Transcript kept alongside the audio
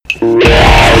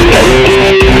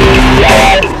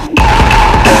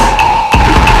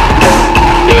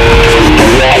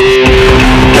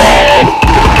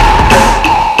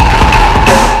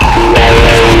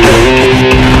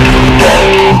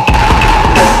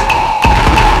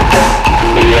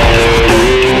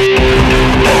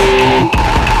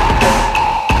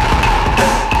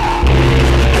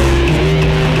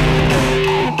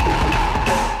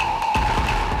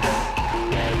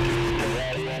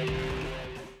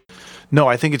No,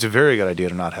 I think it's a very good idea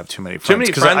to not have too many friends. Too many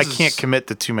because friends I can't commit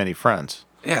to too many friends.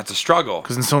 Yeah, it's a struggle.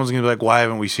 Because then someone's gonna be like, "Why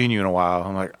haven't we seen you in a while?"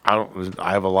 I'm like,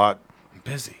 I have a lot. I'm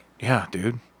busy. Yeah,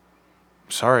 dude.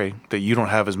 Sorry that you don't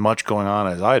have as much going on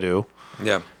as I do.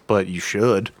 Yeah. But you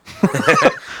should.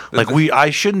 I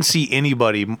shouldn't see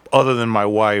anybody other than my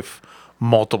wife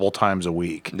multiple times a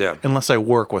week. Yeah. Unless I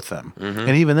work with them. Mm-hmm.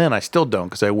 And even then, I still don't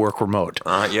because I work remote.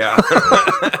 Yeah.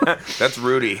 That's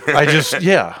Rudy.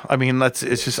 I mean, it's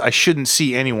just, I shouldn't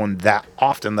see anyone that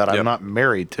often that I'm not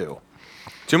married to.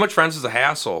 Too much friends is a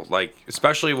hassle. Like,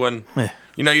 especially when,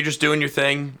 you're just doing your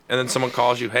thing and then someone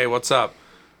calls you, hey, what's up?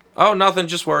 Oh, nothing,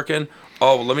 just working.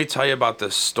 Oh, well, let me tell you about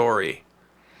this story.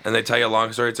 And they tell you a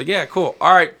long story. It's like, yeah, cool.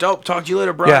 All right, dope. Talk to you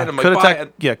later, Brian. I'm like, bye.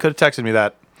 Could have texted me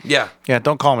that. Yeah. Yeah,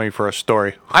 don't call me for a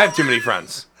story. I have too many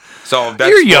friends. So that's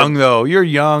You're young, though. You're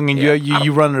young, and Yeah,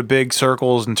 you run into big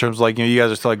circles in terms of, you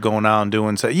guys are still, going out and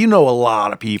doing stuff. You know a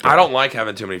lot of people. I don't like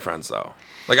having too many friends, though.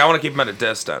 Like, I want to keep them at a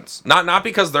distance. Not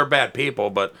because they're bad people,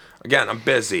 but, again, I'm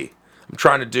busy. I'm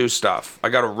trying to do stuff. I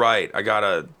got to write. I got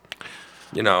to,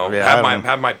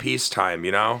 have my peace time,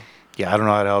 Yeah, I don't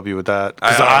know how to help you with that.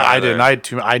 Because I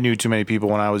didn't. I knew too many people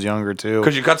when I was younger, too.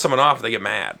 Because you cut someone off, they get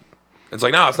mad. It's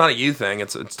like, no, it's not a you thing.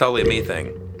 It's totally a me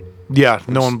thing. Yeah,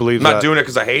 no one believes that. I'm not doing it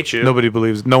because I hate you. Nobody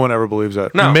believes. No one ever believes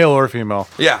that. No. Male or female.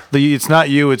 Yeah. It's not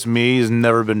you, it's me has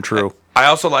never been true. I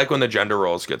also like when the gender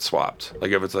roles get swapped.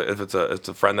 Like if it's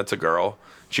a friend that's a girl,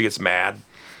 she gets mad,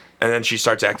 and then she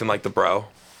starts acting like the bro,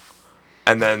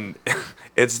 and then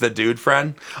it's the dude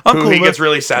friend who gets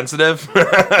really sensitive.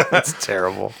 That's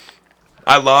terrible.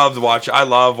 I love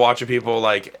watching people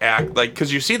like act like,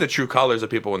 because you see the true colors of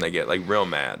people when they get like real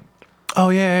mad. Oh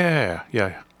yeah.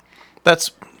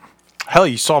 That's hell.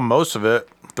 You saw most of it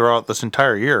throughout this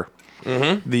entire year.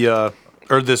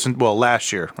 Mm-hmm.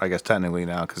 Last year, I guess technically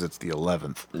now because it's the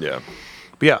 11th. Yeah.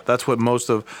 But yeah, that's what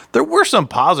there were some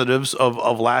positives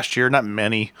of last year. Not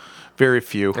many, very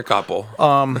few. A couple.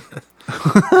 So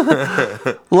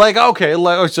Give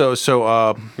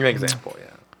me an example.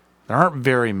 Yeah. There aren't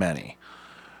very many.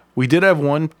 We did have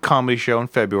one comedy show in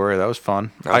February. That was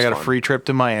fun. I got a free trip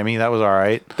to Miami. That was all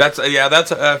right. That's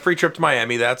a free trip to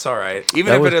Miami. That's all right.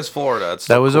 Even if it is Florida, it's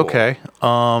still that was cool. Okay.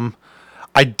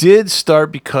 I did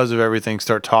start, because of everything,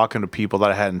 start talking to people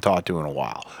that I hadn't talked to in a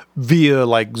while via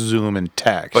Zoom and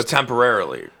text. But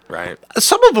temporarily, right?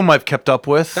 Some of them I've kept up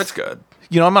with. That's good.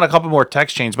 I'm on a couple more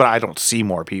text chains, but I don't see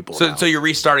more people. So you're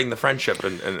restarting the friendship,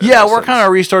 and yeah, we're kind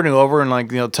of restarting over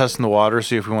and testing the water,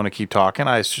 see if we want to keep talking.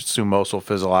 I assume most will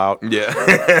fizzle out. Yeah,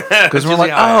 because we're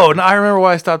like, no, I remember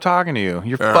why I stopped talking to you.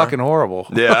 You're fucking horrible.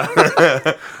 Yeah,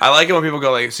 I like it when people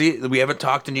go like, see, we haven't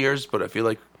talked in years, but I feel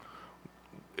like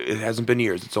it hasn't been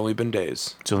years. It's only been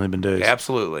days. It's only been days.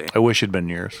 Absolutely. I wish it'd been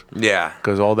years. Yeah.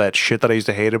 Because all that shit that I used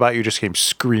to hate about you just came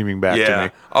screaming back to me.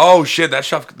 Oh shit, that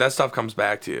stuff comes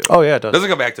back to you. Oh yeah, it does. Doesn't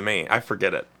come back to me. I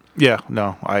forget it. Yeah,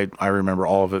 no, I remember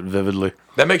all of it vividly.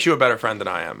 That makes you a better friend than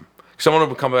I am. Someone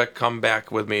will come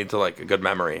back with me to like a good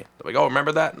memory. They're like, oh,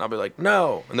 remember that? And I'll be like,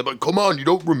 no. And they're like, come on, you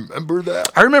don't remember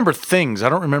that? I remember things. I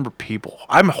don't remember people.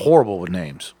 I'm horrible with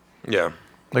names. Yeah.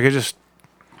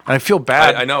 And I feel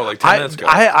bad. I know, like 10 minutes ago.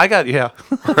 I got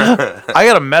I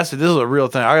got a message. This is a real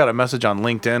thing. I got a message on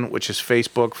LinkedIn, which is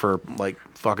Facebook for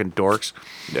fucking dorks.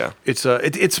 Yeah. It's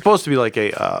supposed to be like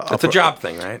a. It's a job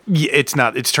thing, right? Yeah, it's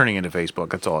not. It's turning into Facebook.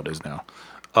 That's all it is now.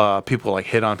 People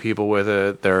hit on people with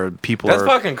it. That's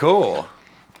fucking cool.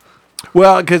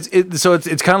 Well, because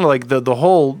it's kind of like the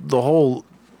whole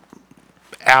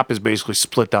app is basically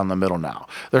split down the middle now.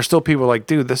 There's still people like,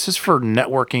 dude, this is for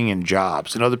networking and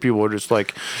jobs, and other people are just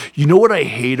like, you know what I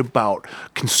hate about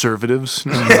conservatives?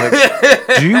 And I'm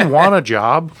like, do you want a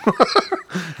job?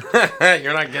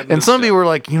 You're not getting. And some people are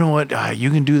like, you know what? You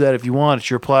can do that if you want.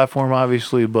 It's your platform,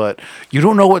 obviously, but you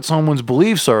don't know what someone's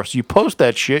beliefs are. So you post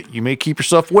that shit, you may keep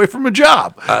yourself away from a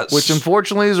job, which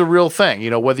unfortunately is a real thing.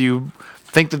 Whether you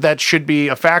think that should be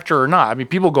a factor or not. I mean,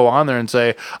 people go on there and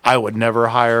say, I would never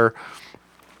hire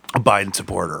a Biden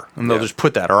supporter, and they'll just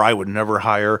put that, or I would never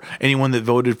hire anyone that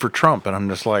voted for Trump, and I'm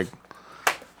just like,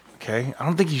 okay, I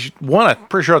don't think you should. One, I'm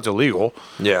pretty sure it's illegal,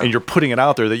 and you're putting it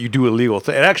out there that you do illegal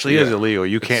thing. It actually is illegal.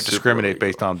 You can't discriminate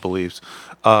based on beliefs.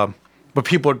 But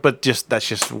that's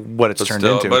just what it's turned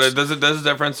into. But there's a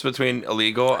difference between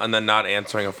illegal and then not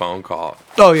answering a phone call.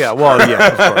 Oh yeah, well yeah,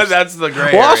 of course. That's the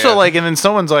gray. Well, also and then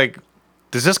someone's like,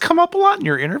 does this come up a lot in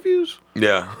your interviews?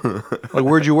 Yeah.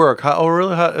 Where'd you work? Oh,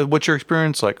 really? What's your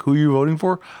experience like? Who are you voting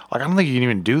for? I don't think you can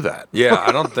even do that. Yeah,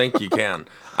 I don't think you can.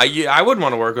 I wouldn't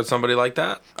want to work with somebody like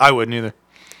that. I wouldn't either.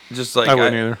 Just like I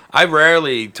wouldn't either. I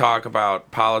rarely talk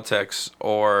about politics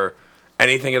or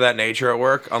anything of that nature at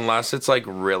work unless it's like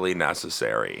really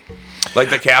necessary. Like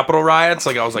the Capitol riots,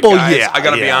 like I was like, guys, I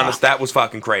gotta be honest, that was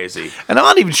fucking crazy. And I'm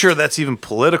not even sure that's even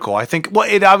political. I think, well,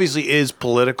 it obviously is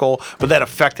political, but that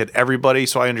affected everybody.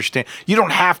 So I understand. You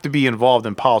don't have to be involved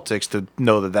in politics to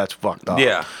know that that's fucked up.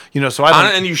 Yeah. So I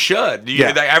don't. And you should.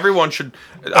 Like, everyone should.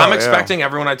 I'm expecting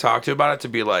everyone I talk to about it to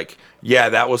be like, yeah,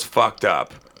 that was fucked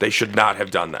up. They should not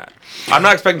have done that. I'm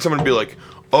not expecting someone to be like,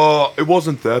 oh, it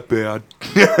wasn't that bad.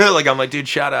 Like, I'm like, dude,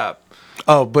 shut up.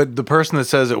 Oh, but the person that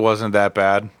says it wasn't that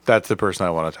bad, that's the person I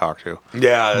want to talk to.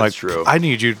 Yeah, that's true. I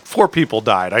need you. 4 people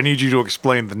died. I need you to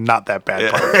explain the not that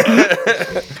bad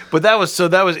part. But it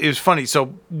was funny.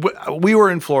 So we were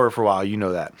in Florida for a while. You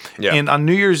know that. Yeah. And on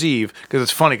New Year's Eve, because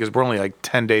it's funny because we're only like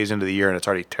 10 days into the year and it's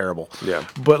already terrible. Yeah.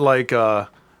 But like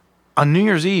on New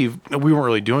Year's Eve, we weren't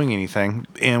really doing anything,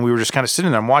 and we were just kind of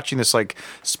sitting there. I'm watching this like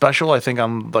special, I think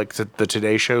on like the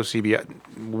Today Show, CBS,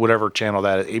 whatever channel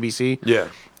that is, ABC. Yeah.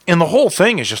 And the whole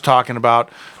thing is just talking about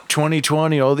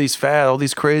 2020, all these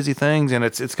crazy things, and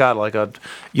it's got like a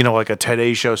like a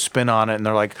Today Show spin on it, and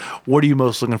they're like, "What are you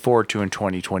most looking forward to in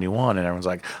 2021?" And everyone's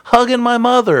like, "Hugging my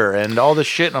mother," and all this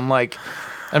shit. And I'm like,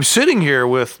 I'm sitting here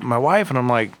with my wife, and I'm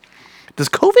like, does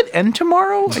COVID end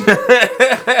tomorrow?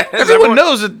 Like, everyone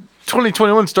knows that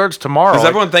 2021 starts tomorrow. Does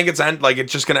everyone think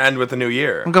it's just gonna end with the new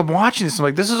year? I'm watching this. I'm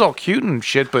like, this is all cute and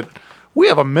shit, but we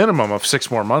have a minimum of 6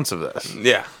 more months of this.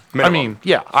 Yeah. Minimum. I mean,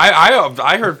 yeah.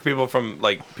 I heard people from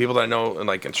like people that I know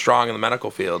and strong in the medical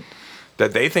field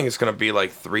that they think it's gonna be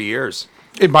like 3 years.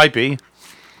 It might be.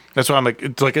 That's why I'm like,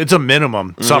 it's a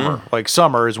minimum summer. Like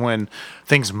summer is when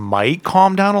things might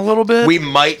calm down a little bit. We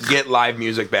might get live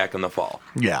music back in the fall.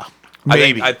 Yeah,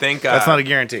 maybe. I think that's not a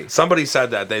guarantee. Somebody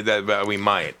said that that we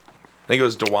might. I think it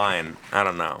was DeWine. I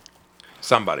don't know.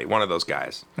 Somebody, one of those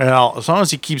guys. Well, as long as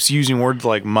he keeps using words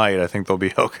like might, I think they'll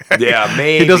be okay. Yeah,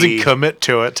 maybe. He doesn't commit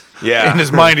to it. Yeah. In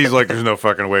his mind, he's like, there's no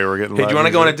fucking way we're getting Hey, do you want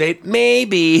to go on a date?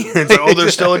 Maybe. It's like, oh,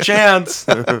 there's still a chance.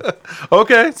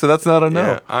 Okay, so that's not a no.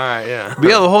 Yeah. All right, yeah. But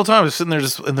yeah, the whole time I was sitting there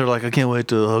and they're like, I can't wait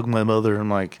to hug my mother. I'm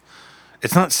like,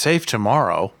 it's not safe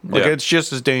tomorrow. Like, it's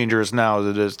just as dangerous now as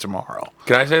it is tomorrow.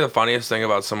 Can I say the funniest thing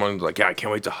about someone who's like, yeah, I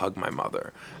can't wait to hug my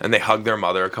mother. And they hug their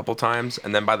mother a couple times.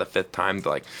 And then by the 5th time,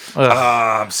 they're like,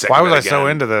 I'm sick Why of was it I again. so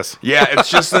into this? Yeah,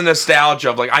 it's just the nostalgia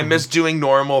of like, I miss doing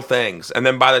normal things. And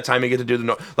then by the time you get to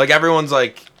do like everyone's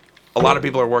like, a lot of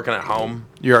people are working at home.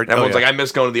 Everyone's like, I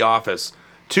miss going to the office.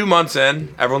 2 months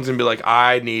in, everyone's going to be like,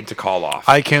 I need to call off.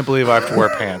 I can't believe I have to wear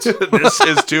pants. This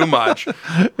is too much.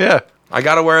 Yeah. I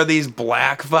gotta wear these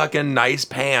black fucking nice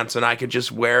pants and I could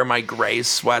just wear my gray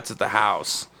sweats at the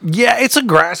house. Yeah, it's a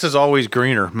grass is always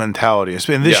greener mentality.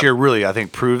 And this year really, I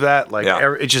think, proved that. Like,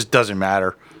 it just doesn't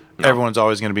matter. No. Everyone's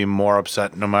always going to be more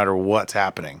upset no matter what's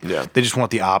happening. Yeah. They just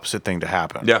want the opposite thing to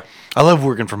happen. Yeah. I love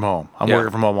working from home. I'm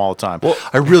working from home all the time. Well,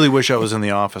 I really wish I was in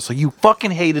the office. Like, you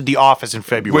fucking hated the office in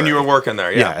February. When you were working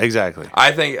there, yeah. Yeah, exactly.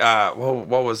 I think,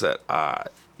 what was it?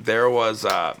 There was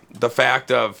the fact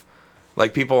of,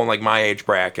 like, people in like my age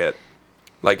bracket,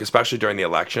 like especially during the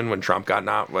election when Trump got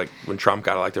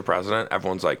elected president,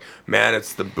 everyone's like, man,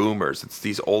 it's the boomers, it's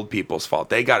these old people's fault.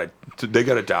 They gotta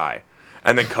die.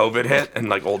 And then COVID hit, and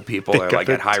like old people are like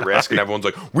at high risk, and everyone's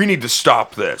like, we need to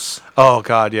stop this. Oh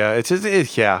God, yeah, it's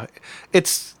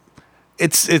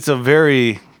a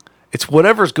very. It's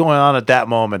whatever's going on at that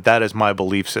moment. That is my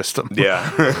belief system. Yeah.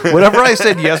 Whatever I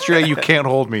said yesterday, you can't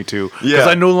hold me to because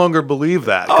I no longer believe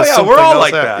that. Oh yeah, we're all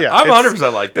like that. Yeah, I'm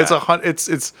 100% like that.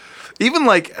 It's even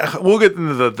like we'll get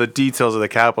into the details of the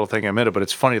Capitol thing in a minute, but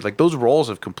it's funny. Like those roles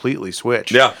have completely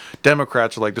switched. Yeah.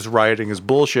 Democrats are like, this rioting is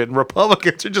bullshit, and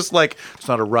Republicans are just like, it's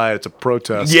not a riot, it's a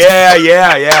protest.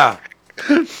 Yeah.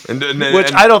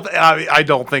 Which I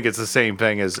don't think it's the same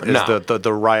thing as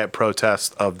the riot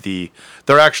protest of the.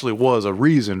 There actually was a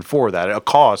reason for that, a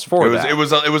cause for that. It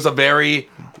was a very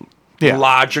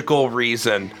logical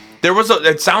reason.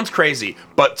 It sounds crazy,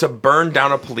 but to burn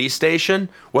down a police station,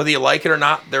 whether you like it or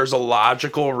not, there's a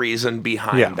logical reason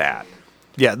behind that.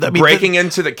 Yeah, breaking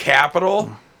into the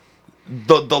Capitol.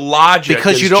 The logic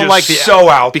because is you don't just like the so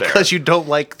out there. Because you don't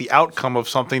like the outcome of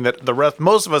something that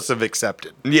most of us have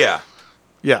accepted. Yeah.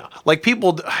 Yeah, like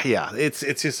people. Yeah, it's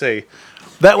just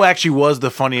that actually was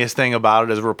the funniest thing about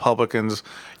it, is Republicans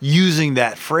using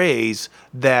that phrase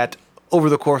that over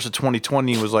the course of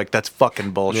 2020 was like, that's fucking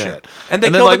bullshit. Yeah. And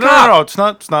they're like, no, it's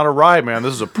not a riot, man.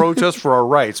 This is a protest for our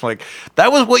rights. I'm like,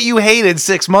 that was what you hated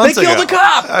 6 months ago. They killed a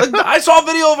cop. I saw a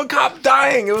video of a cop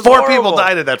dying. It was 4 horrible. people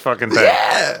died at that fucking thing.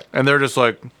 Yeah, and they're just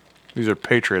like, these are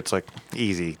patriots. Like,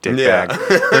 easy,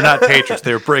 dickbag. They're not patriots.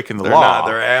 They're breaking the law.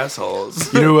 They're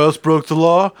assholes. You know who else broke the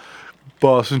law?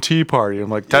 Boston Tea Party.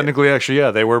 I'm like, technically, actually, yeah,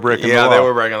 they were breaking the law. Yeah, they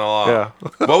were breaking the law. Yeah.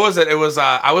 What was it? It was,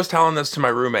 I was telling this to my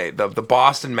roommate. The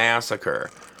Boston Massacre,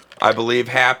 I believe,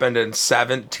 happened in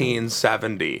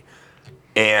 1770.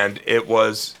 And it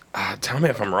was, tell me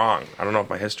if I'm wrong. I don't know if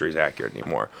my history is accurate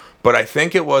anymore. But I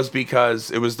think it was because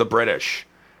it was the British.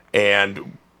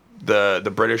 And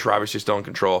the British were obviously still in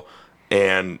control.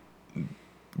 And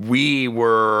we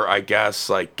were, I guess,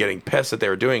 like, getting pissed that they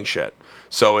were doing shit.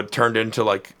 So it turned into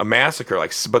like a massacre,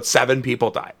 but 7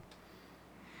 people died.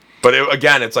 But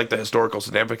again, it's like the historical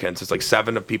significance. It's like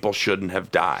 7 of people shouldn't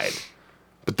have died.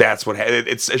 But that's what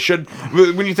it should.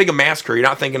 When you think of massacre, you're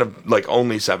not thinking of like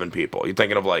only 7 people. You're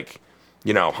thinking of like,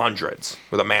 hundreds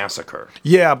with a massacre.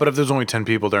 Yeah, but if there's only 10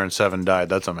 people there and 7 died,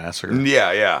 that's a massacre.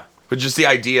 Yeah, yeah. But just the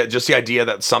idea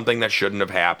that something that shouldn't have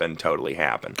happened totally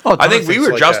happened. Oh, I think we were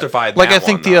like justified. Like that I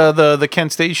think one, the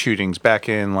Kent State shootings back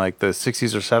in like the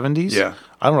 60s or 70s. Yeah.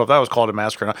 I don't know if that was called a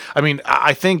massacre or not. I mean,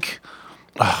 I think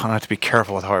I have to be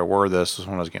careful with how I word this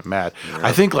when I was getting mad. Yeah.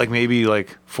 I think like maybe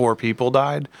like 4 people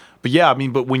died. But yeah, I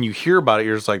mean, but when you hear about it,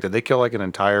 you're just like, did they kill like an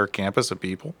entire campus of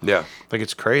people? Yeah. Like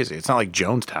it's crazy. It's not like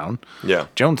Jonestown. Yeah.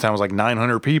 Jonestown was like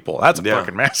 900 people. That's a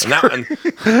fucking massacre.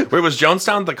 Wait, was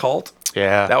Jonestown the cult?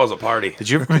 Yeah. That was a party. Did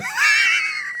you?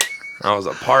 That was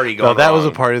a party going on. That was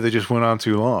a party that just went on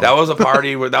too long. That was a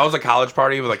party that was a college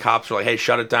party where the cops were like, "Hey,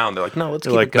 shut it down." They're like, "No, let's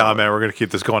keep it going." Nah, man, we're gonna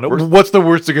keep this going. What's the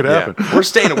worst that could happen? We're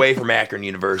staying away from Akron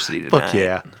University tonight. Fuck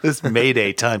yeah, this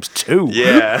Mayday times 2.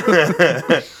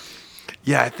 Yeah,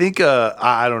 yeah. I think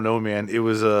I don't know, man. It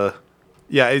was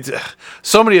yeah. It's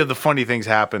so many of the funny things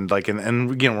happened. Like, and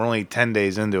again, we're only 10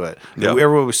 days into it. Yep.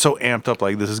 Everyone was so amped up.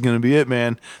 Like, this is gonna be it,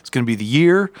 man. It's gonna be the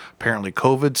year. Apparently,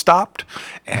 COVID stopped,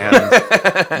 and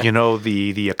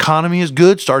the economy is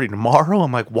good starting tomorrow.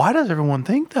 I'm like, why does everyone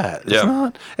think that? It's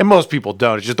not. And most people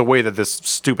don't. It's just the way that this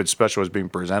stupid special is being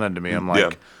presented to me. I'm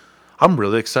like. Yeah. I'm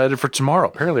really excited for tomorrow.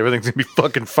 Apparently, everything's gonna be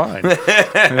fucking fine.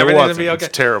 everything's gonna be okay.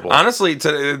 It's terrible. Honestly,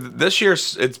 this year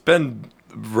it's been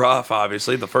rough.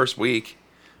 Obviously, the first week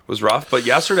was rough, but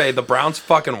yesterday the Browns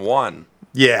fucking won.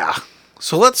 Yeah.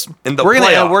 So we're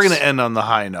gonna end on the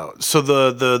high note. So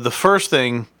the first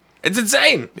thing, it's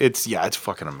insane. It's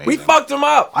fucking amazing. We fucked them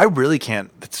up. I really can't.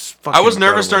 It's fucking. I was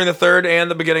nervous incredible. during the third and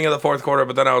the beginning of the fourth quarter,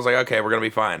 but then I was like, okay, we're gonna be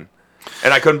fine,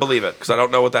 and I couldn't believe it because I don't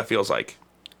know what that feels like.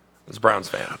 As a Browns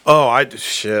fan. Oh, I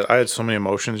had so many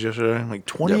emotions yesterday. Like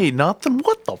 28 nothing.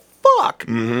 What the fuck?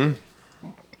 Mm-hmm.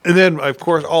 And then of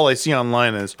course all I see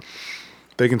online is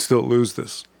they can still lose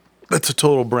this. That's a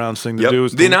total Browns thing to do.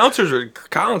 The announcers,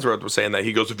 Collinsworth was saying that.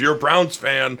 He goes, if you're a Browns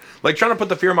fan, like trying to put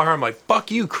the fear in my heart, I'm like,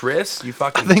 fuck you, Chris. You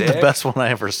fucking I think dick. the best one I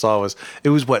ever saw was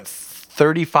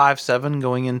 35-7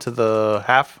 going into the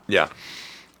half. Yeah.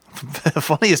 The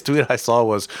funniest tweet I saw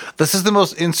was, "This is the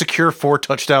most insecure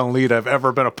 4-touchdown lead I've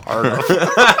ever been a part of."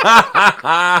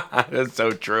 That's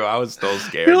so true. I was still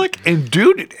scared. You're like, and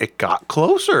dude, it got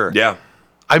closer. Yeah.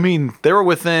 I mean, they were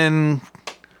within.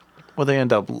 Well, they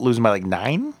end up losing by like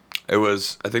 9. It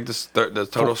was. I think the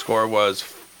total score was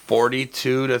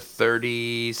 42 to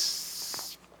 30.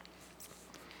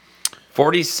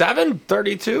 47,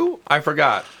 32. I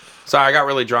forgot. Sorry, I got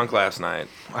really drunk last night.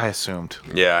 I assumed.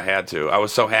 Yeah, I had to. I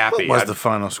was so happy. What was the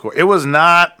final score? It was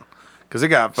not, because it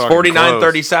got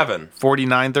 49-37.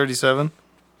 49-37?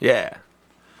 Yeah.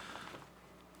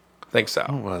 Think so.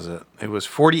 What was it? It was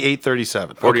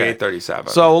 48-37. 48-37.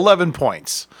 So 11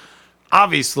 points.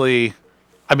 Obviously,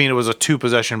 I mean, it was a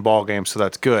 2-possession ball game, so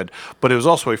that's good. But it was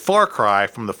also a far cry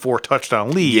from the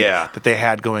 4-touchdown lead that they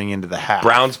had going into the half.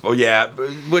 Browns,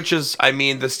 which is, I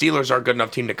mean, the Steelers are a good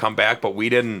enough team to come back, but we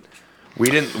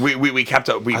kept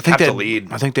the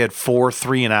lead. I think they had 4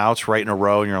 3-and-outs right in a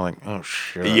row, and you're like, oh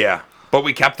shit. Yeah, but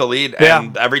we kept the lead,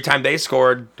 and every time they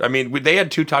scored, I mean, they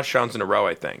had 2 touchdowns in a row,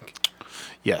 I think.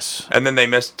 Yes. And then they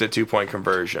missed a 2-point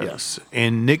conversion. Yes.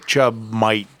 And Nick Chubb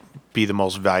might be the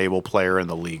most valuable player in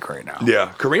the league right now.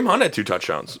 Yeah. Kareem Hunt had 2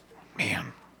 touchdowns.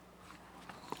 Man.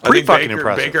 Pretty fucking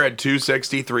impressive. Baker had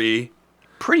 263.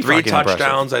 Pretty 3 fucking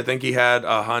touchdowns. impressive. I think he had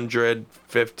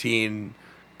 115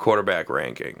 quarterback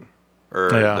ranking. Or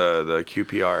the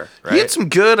QPR, right? He had some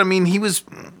good. I mean, he was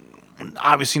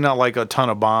obviously not like a ton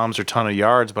of bombs or ton of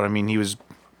yards, but I mean, he was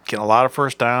getting a lot of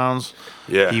first downs.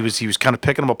 Yeah. He was kind of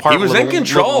picking them apart. He was in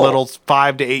control. Little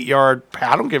 5 to 8 yard.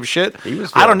 I don't give a shit. He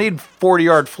was I don't need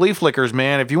 40-yard flea flickers,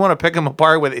 man. If you want to pick them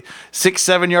apart with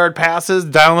 6-7 yard passes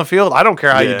down the field, I don't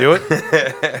care how you do it.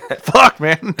 Fuck,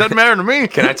 man. Doesn't matter to me.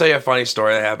 Can I tell you a funny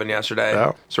story that happened yesterday?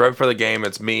 Yeah. So right before the game,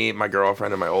 it's me, my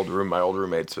girlfriend, and my old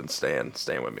roommate's been staying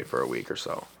with me for a week or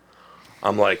so.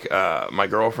 I'm like, my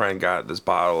girlfriend got this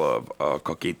bottle of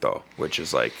coquito, which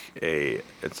is like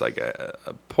it's like a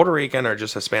Puerto Rican or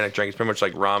just Hispanic drink. It's pretty much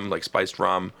like rum, like spiced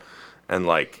rum, and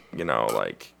like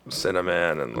like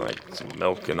cinnamon and like some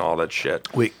milk and all that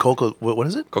shit. Wait, cocoa. What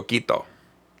is it? Coquito.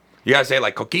 You gotta say it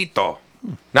like coquito.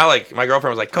 Not like my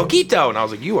girlfriend was like coquito, and I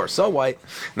was like, you are so white.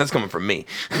 And that's coming from me.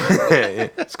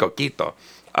 It's coquito.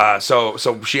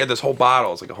 So she had this whole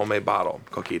bottle. It's like a homemade bottle,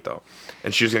 coquito,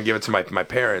 and she was gonna give it to my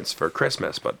parents for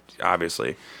Christmas. But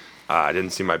obviously, I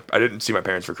didn't see my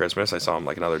parents for Christmas. I saw them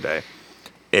like another day,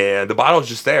 and the bottle's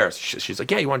just there. So she's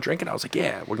like, "Yeah, you want to drink it?" I was like,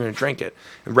 "Yeah, we're gonna drink it."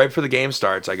 And right before the game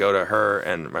starts, I go to her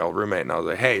and my old roommate, and I was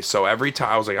like, "Hey, so every time,"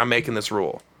 I was like, "I'm making this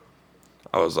rule."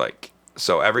 I was like,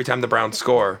 "So every time the Browns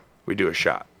score, we do a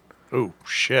shot. Oh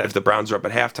shit! If the Browns are up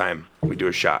at halftime, we do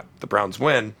a shot. If the Browns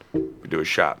win, we do a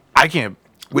shot." I can't.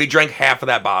 We drank half of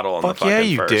that bottle on the Fuck fucking yeah,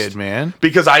 you first. did, man.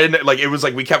 Because I didn't it was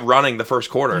like we kept running the first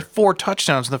quarter. 4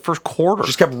 touchdowns in the first quarter.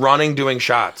 Just kept running, doing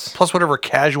shots. Plus whatever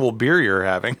casual beer you're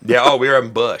having. Yeah. Oh, we were in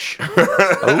Bush.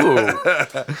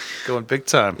 Oh, going big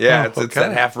time. Yeah, Oh, it's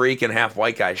that half Reek and half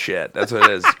white guy shit. That's what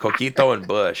it is. Coquito and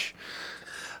Bush.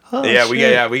 Yeah, we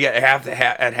get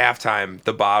at halftime.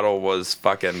 The bottle was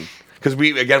fucking because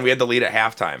we had the lead at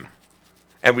halftime,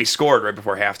 and we scored right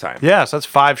before halftime. Yeah, so that's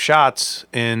 5 shots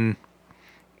in.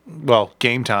 Well,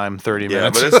 game time, 30 Yeah,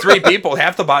 minutes. but it's 3 people.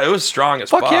 Half the bottle. It was strong as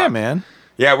fuck. Fuck yeah, man.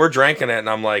 Yeah, we're drinking it, and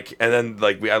I'm like, and then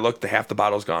like I looked, half the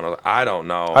bottle's gone. I was like, I don't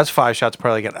know. That's 5 shots,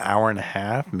 probably like an hour and a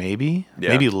half, maybe, Yeah.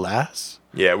 maybe less.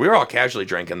 Yeah, we were all casually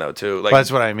drinking though too. Like But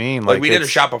that's what I mean. like we did a it's-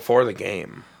 shot before the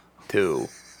game, too.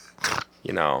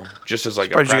 Just as like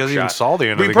a Surprised you prep guys even shot. saw the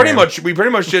end of we the pretty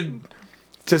game. much did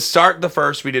to start the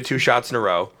first. We did 2 shots in a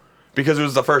row because it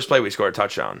was the first play we scored a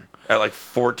touchdown at like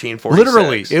 14-46.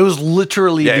 Literally, it was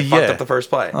literally yeah, the it fucked up the first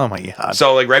play. Oh my god.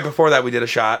 So like right before that, we did a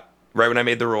shot. Right when I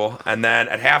made the rule, and then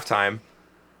at halftime,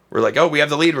 we're like, "Oh, we have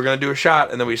the lead. We're gonna do a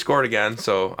shot," and then we scored again.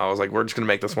 So I was like, "We're just gonna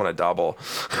make this one a double."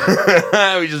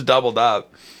 We just doubled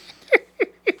up.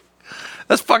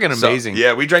 That's fucking So, amazing.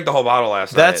 yeah, we drank the whole bottle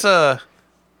last That's night.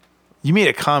 You made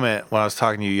a comment when I was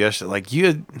talking to you yesterday. Like you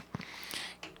had,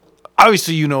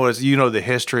 obviously you know the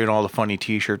history and all the funny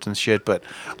T-shirts and shit. But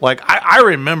like I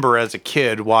remember as a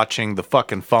kid watching the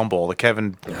fucking fumble, the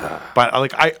Kevin, the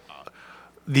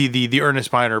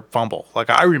Ernest Biner fumble. Like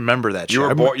I remember that. You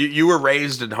shit. were you were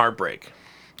raised in heartbreak.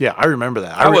 Yeah, I remember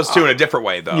that. I was too, in a different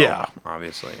way though. Yeah.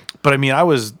 Obviously. But I mean,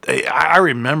 I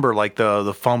remember like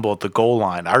the fumble at the goal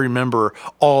line. I remember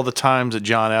all the times that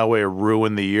John Elway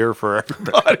ruined the year for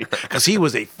everybody because he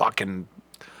was a fucking.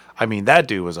 I mean, that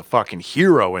dude was a fucking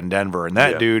hero in Denver, and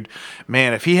that Yeah. dude,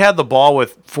 man, if he had the ball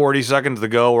with 40 seconds to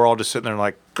go, we're all just sitting there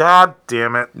like, God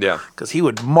damn it, Yeah. because he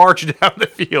would march down the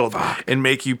field and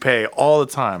make you pay all the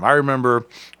time. I remember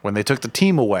when they took the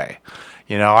team away.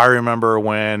 I remember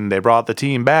when they brought the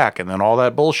team back and then all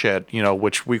that bullshit,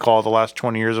 which we call the last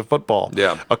 20 years of football,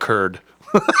 occurred.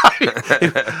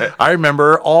 I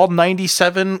remember all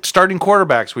 97 starting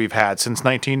quarterbacks we've had since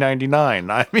 1999.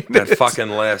 I mean, That it's fucking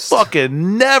list.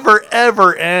 fucking never,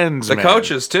 ever ends, The man.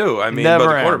 coaches too. I mean, Never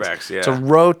but the ends. quarterbacks. Yeah. It's a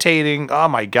rotating, oh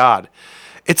my God.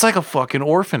 It's like a fucking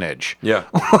orphanage. yeah.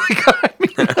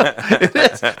 It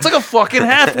is. It's like a fucking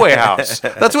halfway house.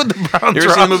 That's what the Browns You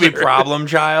ever seen the movie roster- Problem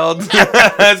Child?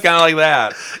 It's kind of like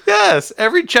that. Yes,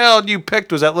 every child you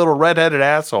picked was that little redheaded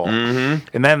asshole. Mm-hmm.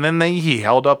 And then he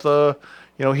held up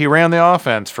he ran the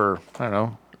offense for, I don't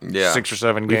know, Yeah. 6 or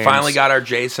 7 We games. finally got our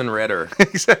Jason Ritter.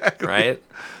 exactly. Right?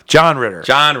 John Ritter.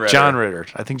 John Ritter.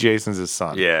 I think Jason's his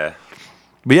son. Yeah.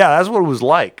 But yeah, that's what it was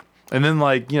like. And then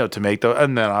to make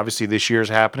and then obviously this year's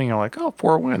happening, you're like,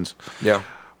 4 wins. Yeah.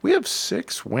 We have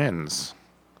 6 wins.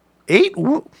 8?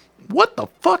 What the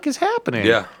fuck is happening?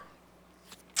 Yeah.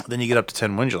 Then you get up to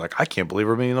 10 wins, you're like, I can't believe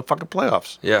we're being in the fucking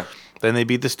playoffs. Yeah. Then they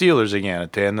beat the Steelers again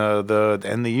at the end of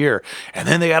the year. And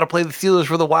then they got to play the Steelers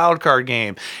for the wild card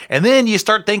game. And then you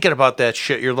start thinking about that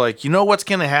shit. You're like, you know what's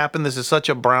going to happen? This is such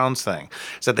a Browns thing.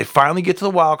 Is that they finally get to the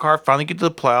wild card, finally get to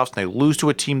the playoffs, and they lose to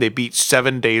a team they beat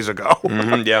 7 days ago.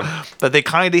 Mhm, yeah. That they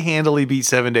kind of handily beat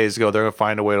 7 days ago. They're going to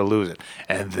find a way to lose it.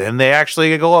 And then they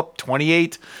actually go up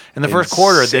 28 in the first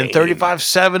quarter, then Insane.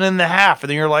 35-7 in the half.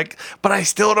 And then you're like, but I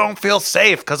still don't feel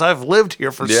safe because I've lived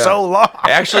here for Yeah. so long.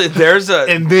 Actually, there's a.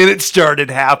 And then it started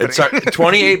happening. It's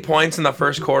 28 points in the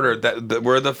first quarter. That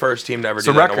we're the first team to ever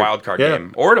do a that in record. a wild card Yeah.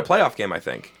 game or in a playoff game. I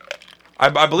think.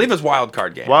 I believe it's wild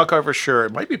card game. Wild card for sure.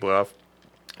 It might be playoff.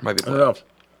 Might be playoff.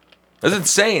 That's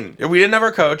insane. We didn't have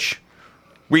our coach.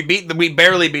 We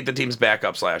barely beat the team's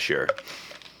backups last year.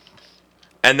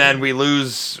 And then we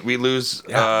lose. Yeah,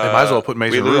 they might as well put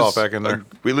Mason we lose- Rudolph back in there.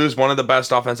 We lose one of the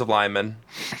best offensive linemen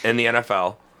in the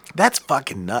NFL. That's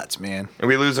fucking nuts, man. And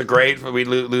we lose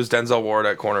lose Denzel Ward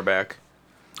at cornerback.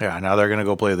 Yeah, now they're gonna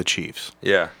go play the Chiefs.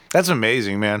 Yeah. That's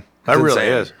amazing, man. That It's really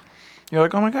insane. is. You're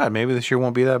like, oh my god, maybe this year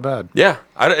won't be that bad. Yeah.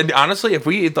 And honestly, if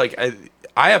we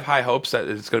I have high hopes that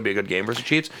it's going to be a good game versus the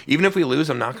Chiefs. Even if we lose,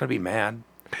 I'm not going to be mad.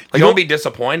 Like, I won't be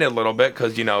disappointed a little bit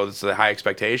because, it's a high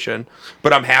expectation.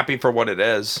 But I'm happy for what it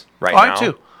is now. I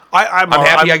too. I'm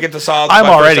happy I get to solve I'm my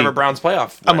already first ever Browns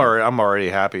playoff win. I'm already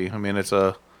happy. I mean, it's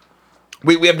a.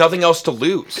 We have nothing else to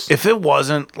lose. If it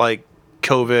wasn't like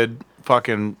COVID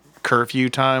fucking curfew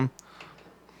time,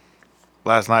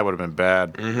 last night would have been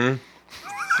bad.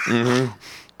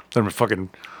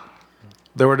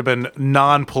 There would have been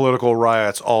non-political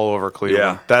riots all over Cleveland.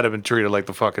 Yeah. That'd have been treated like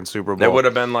the fucking Super Bowl. It would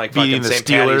have been like beating fucking the St.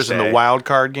 Patty's Steelers in the Day. wild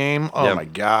card game. Oh Yep. my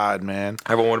god, man!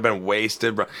 Everyone would have been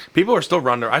wasted. People are still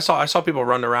running. I saw people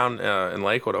running around in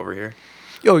Lakewood over here.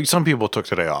 Yo, some people took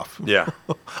today off. Yeah.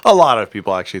 A lot of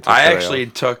people actually took I today actually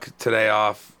off. took today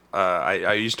off.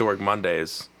 I used to work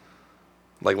Mondays,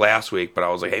 like last week, but I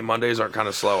was like, hey, Mondays aren't kind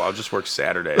of slow. I'll just work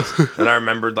Saturdays. And I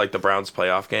remembered like the Browns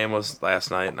playoff game was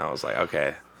last night, and I was like,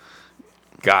 okay,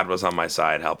 God was on my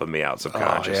side helping me out Oh,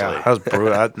 subconsciously. yeah, that was brutal.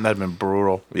 That'd been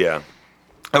brutal. Yeah.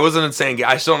 It was an insane game.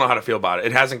 I still don't know how to feel about it.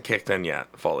 It hasn't kicked in yet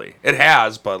fully. It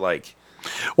has, but like,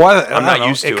 Well, I'm not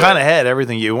used to it. it. Kind of had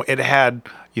everything. It had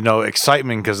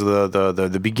excitement because of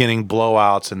the beginning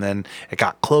blowouts, and then it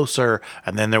got closer,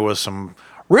 and then there was some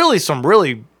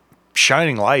really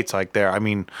shining lights like there. I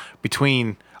mean,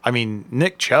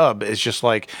 Nick Chubb is just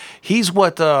like he's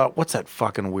what's that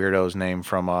fucking weirdo's name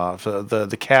from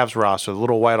the Cavs roster, the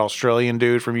little white Australian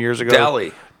dude from years ago.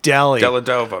 Deli.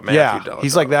 Dellavedova, Matthew Yeah, Dellavedova.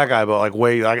 he's like that guy, but like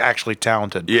way like actually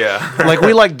talented. Yeah. Like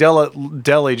we like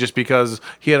Deli just because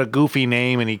he had a goofy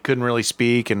name and he couldn't really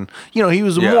speak, and he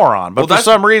was a Yeah. moron. But Well, for that's-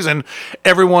 some reason,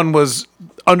 everyone was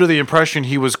under the impression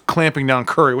he was clamping down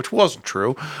Curry, which wasn't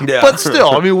true. Yeah. But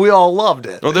still, I mean, we all loved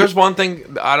it. Well, there's one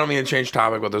thing, I don't mean to change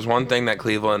topic, but there's one thing that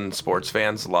Cleveland sports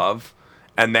fans love,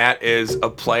 and that is a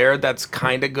player that's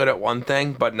kind of good at one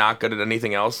thing, but not good at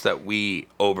anything else that we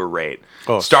overrate.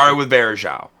 Oh, Started with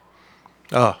Verjao.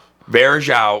 Oh,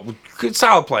 Verjao, good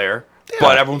solid player,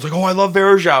 but everyone's like, "Oh, I love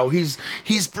Verjao.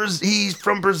 He's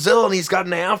from Brazil and he's got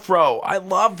an afro. I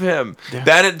love him." Yeah.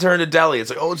 Then it turned to Delhi. It's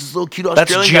like, "Oh, it's this little cute that's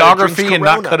Australian guy that drinks geography and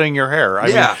not Corona." cutting your hair. I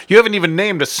Yeah. mean, you haven't even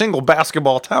named a single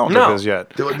basketball talent of his yet.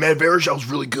 They're like, "Man, Verjao's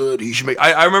really good. He should make."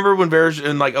 I remember when Verjao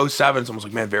in like 07, someone was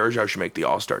like, "Man, Verjao should make the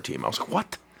All-Star team." I was like,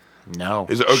 "What?" No.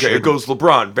 Is it okay? It goes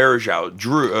LeBron, Verjao,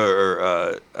 Drew,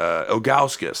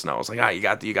 Ogauskas, and I was like, you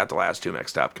got the last two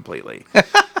mixed up completely.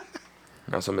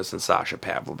 I'm also missing Sasha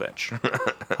Pavlovich.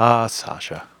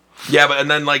 Sasha. Yeah, but and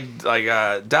then like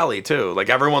Delhi too. Like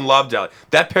everyone loved Delhi.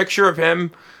 That picture of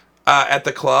him at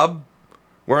the club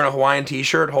wearing a Hawaiian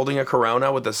T-shirt, holding a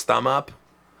Corona with his thumb up,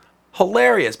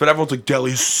 hilarious. But everyone's like,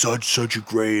 Delhi's such a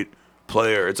great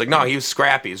player. It's like, no, he was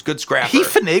scrappy. He's a good scrapper. He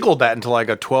finagled that into like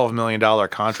a $12 million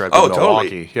contract. Oh, with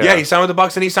Milwaukee. totally. Yeah, he signed with the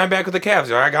Bucks and he signed back with the Cavs.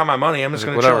 He's like, I got my money. I'm just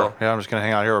gonna chill. Yeah, I'm just gonna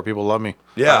hang out here where people love me.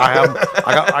 Yeah.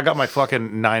 I got my fucking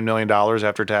 $9 million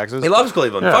after taxes. He loves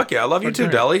Cleveland. Yeah. Fuck yeah, I love you too,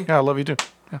 Delhi. Yeah, I love you too.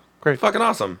 Yeah, great. Fucking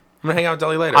awesome. I'm gonna hang out with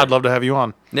Delhi later. I'd love to have you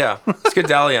on. Yeah, let's get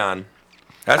Delhi on.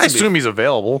 I assume he's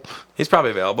available. He's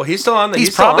probably available. He's still on the.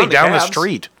 He's still probably on down the Cavs.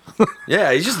 street.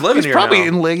 Yeah, he's just living He's here probably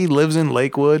now. he lives in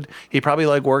Lakewood. He probably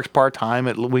like works part time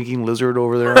at Winking Lizard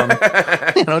over there on,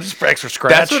 just for extra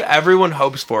scratch. That's what everyone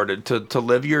hopes for, to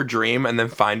live your dream and then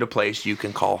find a place you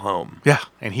can call home. Yeah,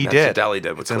 and he That's did. what Delhi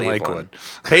did with in Cleveland. Lakewood.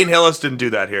 Peyton Hillis didn't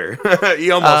do that here. He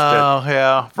almost Oh,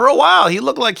 yeah. For a while, he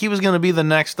looked like he was going to be the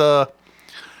next.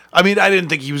 I didn't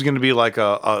think he was going to be like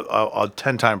a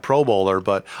 10-time Pro Bowler,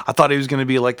 but I thought he was going to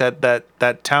be like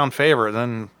that town favorite.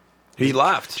 Then did. He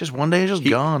left. just one day, just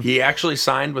gone. He actually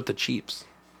signed with the Chiefs.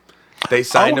 They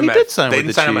signed him. He did sign they with didn't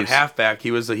the sign him at Chiefs. halfback.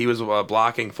 He was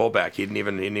blocking fullback. He didn't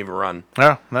even run.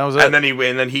 Yeah, that was it. And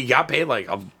then he got paid like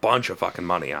a bunch of fucking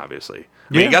money. Obviously, I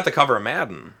mean, Yeah. he got the cover of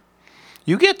Madden.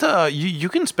 You get you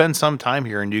can spend some time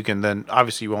here, and you can then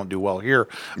obviously you won't do well here,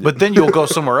 but then you'll go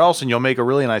somewhere else and you'll make a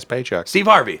really nice paycheck. Steve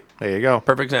Harvey, There you go.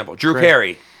 perfect example. Drew Great.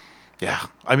 Carey. Yeah,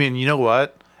 I mean, you know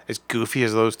what? As goofy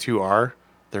as those two are,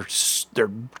 they're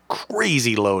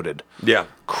crazy loaded. Yeah,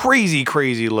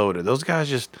 Crazy loaded. Those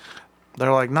guys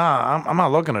they're like, nah, I'm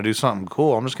not looking to do something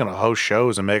cool. I'm just gonna host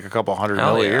shows and make a couple $100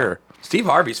 hell million yeah. a year. Steve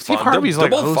Harvey's fun. Harvey's they're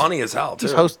like both host- funny as hell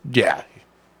too. Yeah.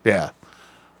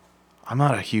 I'm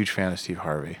not a huge fan of Steve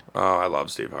Harvey. Oh, I love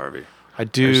Steve Harvey. I I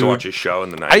used to do. watch his show in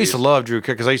the 90s. I used to love Drew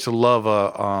Carey because I used to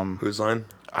love. Whose Line?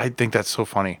 I think that's so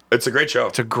funny. It's a great show.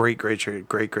 It's a great show.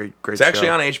 It's actually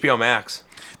on HBO Max.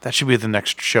 That should be the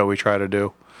next show we try to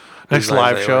do. Next Whose Line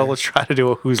live Is It show, Anyway? let's try to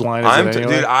do a Whose Line Is It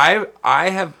Anyway? Dude, I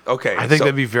have okay. I think so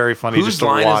that'd be very funny Whose just to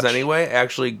Line watch. Is It Anyway?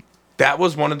 Actually, that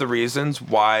was one of the reasons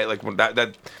why, like,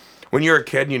 when you're a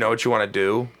kid, and you know what you want to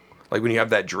do. Like when you have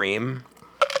that dream.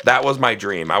 That was my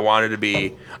dream. I wanted to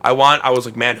be. I was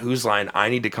like, man, Whose Line? I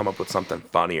need to come up with something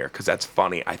funnier because that's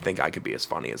funny. I think I could be as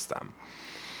funny as them.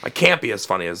 I can't be as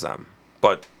funny as them,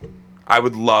 but I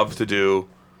would love to do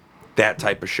that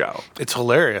type of show. It's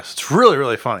hilarious. It's really,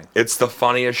 really funny. It's the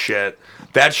funniest shit.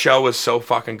 That show was so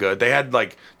fucking good. They had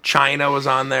like China was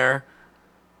on there,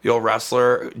 the old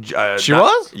wrestler. She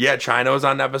was? Yeah, China was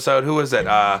on an episode. Who was it?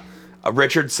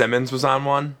 Richard Simmons was on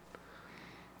one.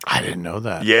 I didn't know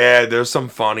that. Yeah, there's some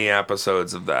funny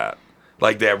episodes of that.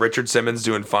 Like they have Richard Simmons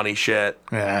doing funny shit.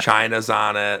 Yeah. China's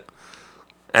on it,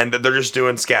 and they're just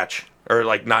doing sketch or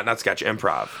like not sketch,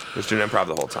 improv. They're just doing improv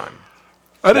the whole time.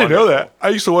 I didn't know Wonderful. that. I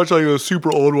used to watch like those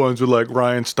super old ones with like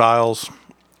Ryan Stiles,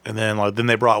 and then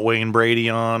they brought Wayne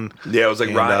Brady on. Yeah, it was like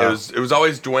And, Ryan. It was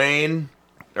always Dwayne,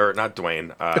 or not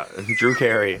Dwayne. Drew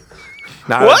Carey,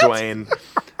 not What? Dwayne.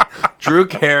 Drew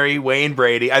Carey, Wayne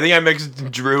Brady. I think I mixed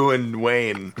Drew and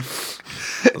Wayne. I was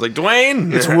like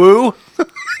Dwayne. It's Woo.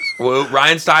 Woo.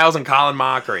 Ryan Stiles and Colin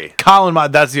Mockery.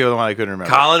 That's the other one I couldn't remember.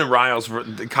 Colin and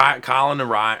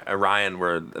Ryan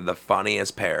were the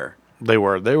funniest pair. They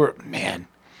were man.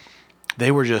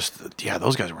 They were just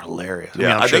those guys were hilarious.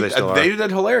 Yeah, I'm I sure think they still they are.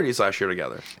 did hilarities last year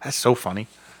together. That's so funny.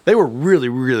 They were really,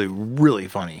 really, really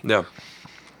funny. Yeah,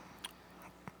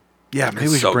 Yeah, maybe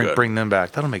we so should good. bring them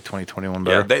back. That'll make 2021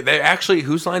 yeah. better. They actually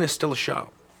Whose Line is still a show.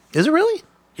 Is it really?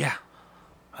 Yeah.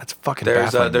 That's fucking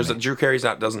There's baffling to there's me. a Drew Carey's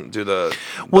doesn't do the.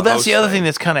 Well, that's host the other thing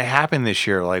that's kind of happened this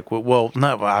year. Like,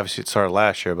 obviously it started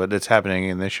last year, but it's happening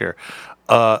again this year.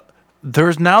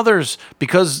 There's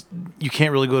because you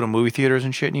can't really go to movie theaters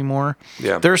and shit anymore.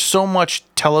 Yeah. There's so much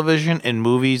television and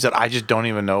movies that I just don't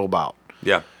even know about.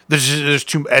 Yeah. There's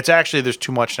too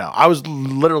much now. I was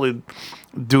literally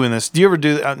doing this. Do you ever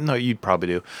do? No, you'd probably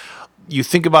do. You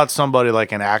think about somebody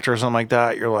like an actor or something like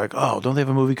that. You're like, oh, don't they have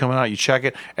a movie coming out? You check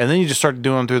it, and then you just start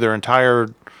doing through their entire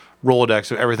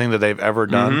Rolodex of everything that they've ever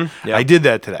done. Mm-hmm. Yeah. I did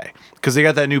that today because they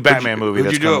got that new Batman movie. who'd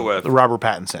that's you do it coming, with? Robert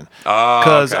Pattinson. Oh,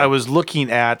 Because okay. I was looking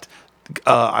at,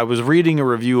 I was reading a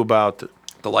review about.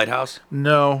 The Lighthouse.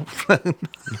 No,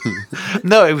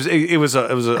 no, it was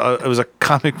a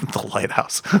comic with the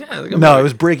Lighthouse. Yeah, No, it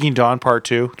was Breaking Dawn Part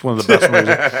 2. It's one of the best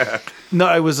movies. No,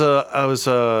 I was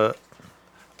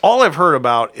all I've heard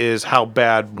about is how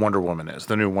bad Wonder Woman is,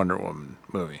 the new Wonder Woman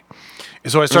movie.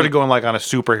 And so I started going like on a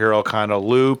superhero kind of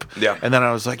loop. Yeah. And then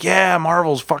I was like, yeah,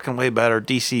 Marvel's fucking way better.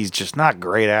 DC's just not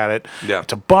great at it. Yeah.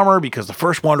 It's a bummer because the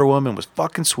first Wonder Woman was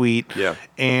fucking sweet. Yeah.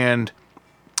 And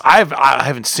I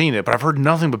haven't seen it, but I've heard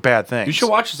nothing but bad things. You should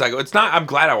watch this. It's not. I'm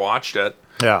glad I watched it.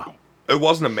 Yeah. It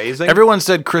wasn't amazing. Everyone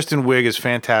said Kristen Wiig is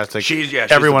fantastic. She's the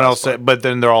Everyone best else said, but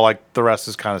then they're all like, the rest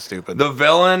is kind of stupid. The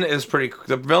villain is pretty.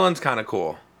 The villain's kind of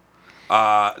cool.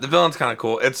 The villain's kind of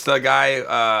cool. It's the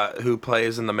guy who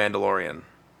plays in The Mandalorian.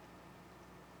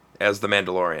 As the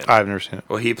Mandalorian. I've never seen it.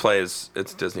 Well, he plays.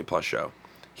 It's a Disney Plus show.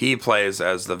 He plays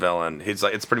as the villain. He's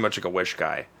like. It's pretty much like a Wish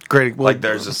guy. Great. Well, Like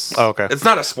there's this. Oh, okay. It's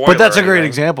not a spoiler. But that's a or great anything.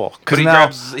 example because But he now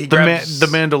grabs- the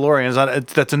Mandalorian is not.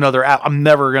 That's another app. I'm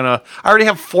never gonna. I already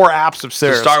have 4 apps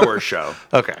upstairs. It's a Star Wars show.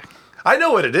 Okay, I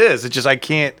know what it is. It's just I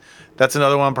can't. That's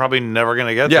another one I'm probably never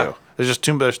gonna get Yeah. to.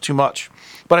 There's too much.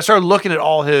 But I started looking at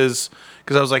all his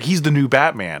because I was like, he's the new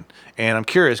Batman, and I'm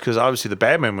curious because obviously the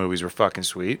Batman movies were fucking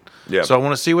sweet. Yeah. So I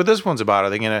want to see what this one's about. Are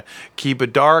they gonna keep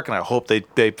it dark? And I hope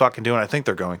they fucking do, and I think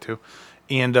they're going to.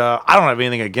 And I don't have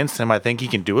anything against him. I think he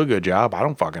can do a good job. I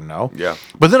don't fucking know. Yeah.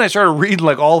 But then I started reading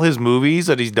like all his movies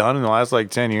that he's done in the last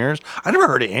like 10 years. I never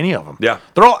heard of any of them. Yeah.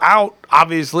 They're all out,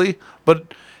 obviously.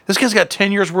 But this guy's got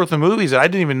 10 years worth of movies that I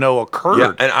didn't even know occurred.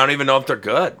 Yeah, and I don't even know if they're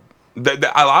good.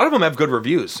 A lot of them have good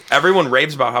reviews. Everyone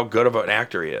raves about how good of an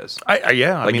actor he is. I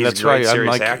Like, mean, he's a that's great right. I'm serious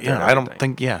like, actor yeah, and I don't everything.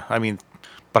 think, yeah. I mean,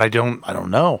 but I don't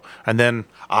know. And then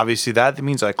obviously that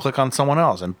means I click on someone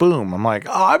else and boom, I'm like,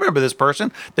 oh, I remember this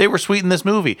person. They were sweet in this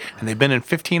movie and they've been in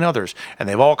 15 others and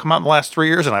they've all come out in the last 3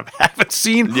 years and I haven't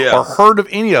seen Yeah. or heard of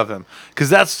any of them because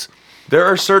There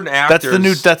are certain actors.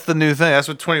 that's the new thing. That's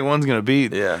what 21's going to be.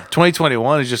 Yeah.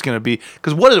 2021 is just going to be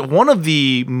because one of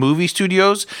the movie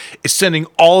studios is sending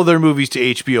all of their movies to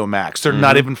HBO Max. They're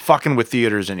not even fucking with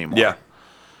theaters anymore. Yeah.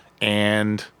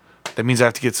 And that means I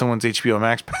have to get someone's HBO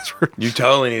Max password. You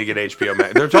totally need to get HBO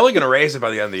Max. They're totally going to raise it by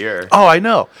the end of the year. Oh, I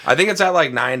know. I think it's at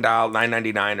like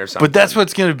 $9.99 or something. But that's what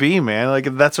it's going to be, man. Like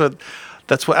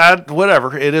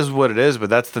whatever. It is what it is, but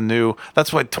that's why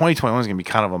 2021 is going to be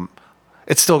kind of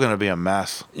it's still going to be a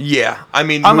mess. Yeah, I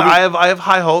mean, I have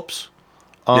high hopes.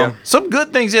 Some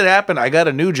good things did happen. I got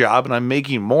a new job, and I'm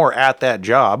making more at that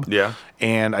job. Yeah.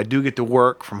 And I do get to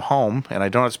work from home, and I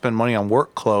don't have to spend money on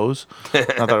work clothes. Not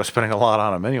that I was spending a lot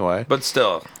on them anyway. But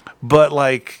still. But,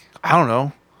 like, I don't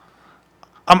know.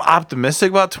 I'm optimistic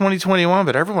about 2021,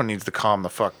 but everyone needs to calm the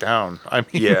fuck down. I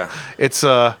mean, Yeah. it's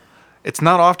not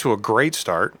off to a great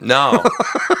start. No.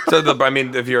 I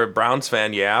mean, if you're a Browns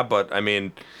fan, yeah, but I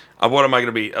mean, what am I going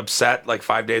to be upset like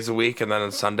 5 days a week, and then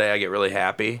on Sunday I get really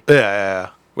happy?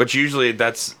 Yeah. Which usually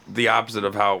that's the opposite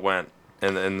of how it went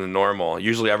in the normal.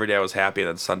 Usually every day I was happy, and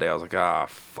then Sunday I was like, ah,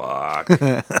 fuck.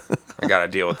 I got to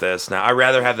deal with this now. I'd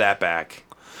rather have that back.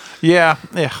 Yeah,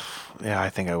 I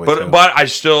think I would too. But I'd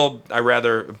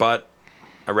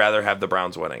rather have the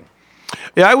Browns winning.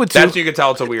 Yeah, I would too. That's you can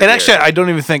tell it's a weird. And actually, year. I don't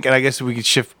even think, and I guess we could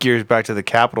shift gears back to the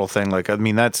Capitol thing. Like, I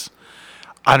mean, I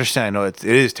understand. I know it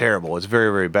is terrible. It's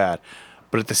very, very bad.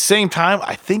 But at the same time,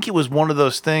 I think it was one of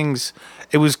those things.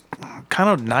 It was kind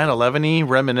of 9/11-y,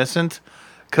 reminiscent.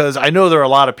 Because I know there are a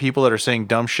lot of people that are saying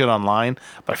dumb shit online,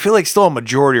 but I feel like still a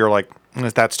majority are like,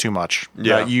 that's too much.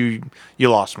 Yeah. You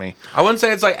lost me. I wouldn't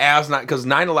say it's like because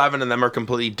 9/11 and them are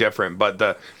completely different, but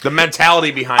the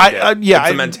mentality behind it. It's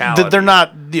the mentality. They're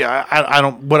not. Yeah, I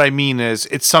don't. What I mean is,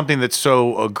 it's something that's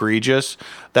so egregious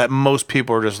that most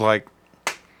people are just like,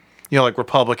 like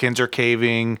Republicans are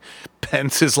caving.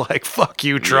 Pence is like, fuck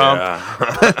you, Trump.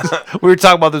 Yeah. We were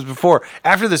talking about this before.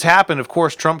 After this happened, of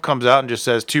course, Trump comes out and just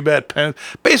says, too bad Pence.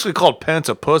 Basically called Pence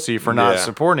a pussy for not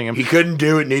supporting him. He couldn't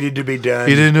do it. Needed to be done.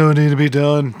 He didn't know it needed to be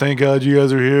done. Thank God you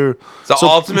guys are here. The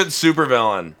ultimate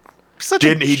supervillain.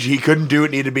 He couldn't do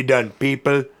it. Needed to be done.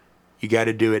 People, you got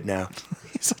to do it now.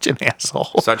 He's such an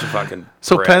asshole. Such a fucking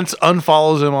So prick. Pence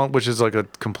unfollows him, which is like a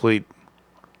complete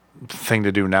thing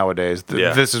to do nowadays.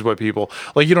 Yeah. This is what people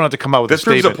like. You don't have to come out with This a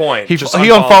statement. proves a point. He Just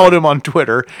unfollowed him on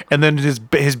Twitter, and then his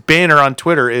banner on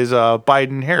Twitter is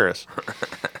Biden Harris.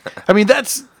 I mean,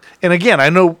 and again, I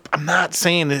know I'm not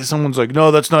saying that someone's like,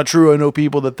 no, that's not true. I know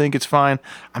people that think it's fine.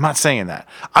 I'm not saying that.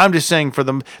 I'm just saying for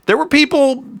them, there were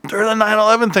people during the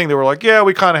 9/11 thing that were like, yeah,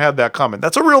 we kind of had that coming.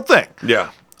 That's a real thing. Yeah.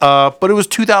 But it was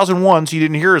 2001, so you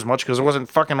didn't hear as much because it wasn't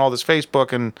fucking all this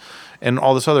Facebook and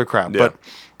all this other crap. Yeah. But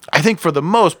I think for the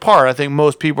most part, I think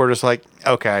most people are just like,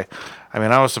 okay. I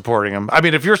mean, I was supporting him. I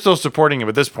mean, if you're still supporting him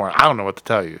at this point, I don't know what to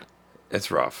tell you. It's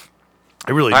rough.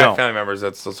 I really I have don't. family members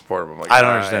that still support him. I'm like, I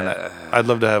don't understand that. I'd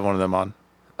love to have one of them on.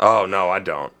 Oh no, I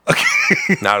don't.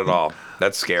 Not at all.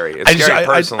 That's scary. It's scary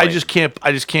personally.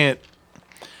 I just can't.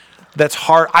 That's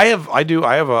hard. I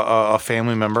have a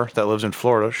family member that lives in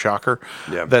Florida. Shocker.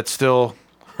 Yeah. That's still,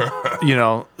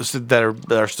 that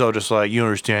are still just like, you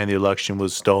understand the election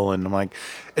was stolen. I'm like,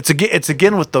 it's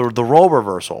again with the role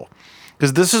reversal,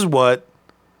 because this is what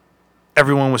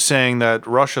everyone was saying, that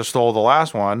Russia stole the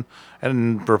last one,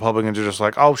 and Republicans are just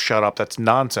like, oh, shut up, that's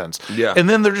nonsense. Yeah. And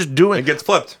then they're just doing. It gets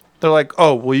flipped. They're like,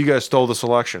 oh, well, you guys stole this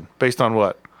election based on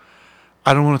what?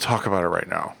 I don't want to talk about it right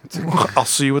now. I'll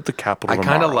see you at the Capitol I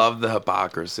tomorrow. kind of love the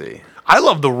hypocrisy. I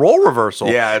love the role reversal.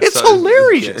 Yeah, it's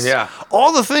hilarious. it's- yeah.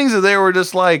 All the things that they were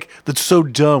just like, that's so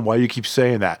dumb. Why do you keep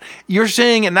saying that? You're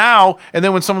saying it now, and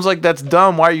then when someone's like, that's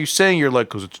dumb, why are you saying? You're like,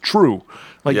 because it's true.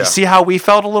 Like, Yeah. you see how we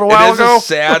felt a little while It is ago? a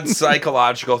sad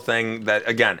psychological thing that,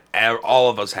 again, all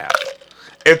of us have.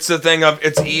 It's the thing of,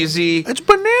 it's easy. It's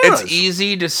bananas. It's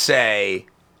easy to say.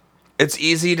 It's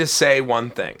easy to say one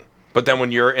thing, but then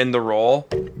when you're in the role,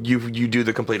 you do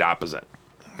the complete opposite.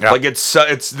 Yeah. Like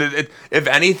if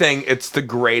anything, it's the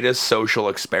greatest social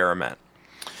experiment.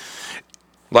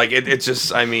 Like it's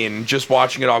just, I mean, just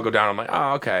watching it all go down, I'm like,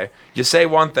 oh, okay. You say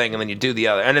one thing and then you do the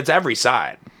other, and it's every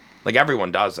side. Like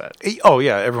everyone does it. Oh,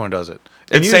 yeah, everyone does it.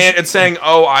 It's saying,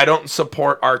 oh, I don't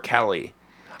support R. Kelly.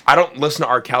 I don't listen to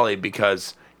R. Kelly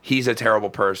because he's a terrible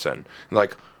person.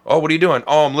 Like, oh, what are you doing?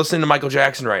 Oh, I'm listening to Michael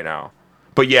Jackson right now.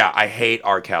 But yeah, I hate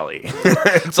R. Kelly.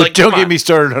 It's like, don't come get on. me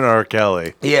started on R.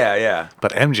 Kelly. Yeah.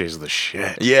 But MJ's the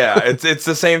shit. Yeah, it's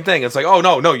the same thing. It's like, oh,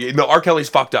 no, R. Kelly's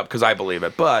fucked up because I believe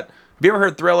it. But have you ever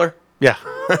heard Thriller? Yeah.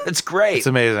 It's great. It's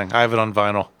amazing. I have it on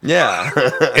vinyl. Yeah.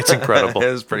 It's incredible.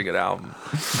 It's a pretty good album.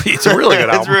 It's a really good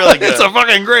album. It's really good. It's a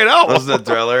fucking great album. Listen to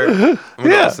Thriller. I'm going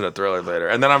to listen to Thriller later.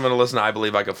 And then I'm going to listen to I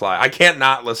Believe I Could Fly. I can't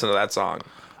not listen to that song.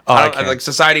 Oh, I don't- can't. like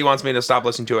society wants me to stop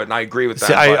listening to it, and I agree with that.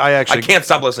 See, but I actually- I can't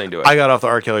stop listening to it. I got off the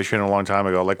R. Kelly train a long time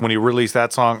ago. Like, when he released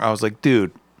that song, I was like,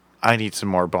 dude, I need some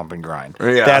more bump and grind.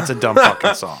 Yeah. That's a dumb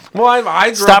fucking song. well, I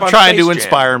grew Stop up on trying to Space Jam.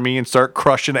 inspire me and start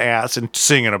crushing ass and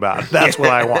singing about it. That's what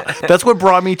I want. That's what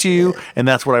brought me to you, and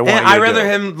that's what I want And you I'd to rather do.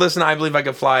 him listen to I Believe I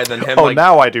Could Fly than him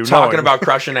now I do, talking knowing. about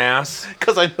crushing ass.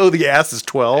 Because I know the ass is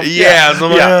 12. Yeah, so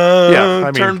I'm like, yeah. I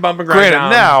mean, turn bump and grind granted,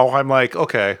 down. now I'm like,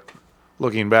 okay,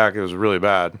 looking back, it was really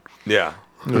bad. Yeah.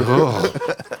 Like,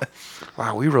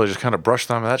 wow, we really just kind of brushed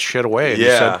some of that shit away. And you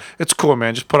Yeah. said, it's cool,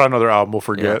 man. Just put out another album. We'll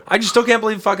forget. I just still can't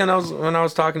believe when I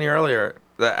was talking to you earlier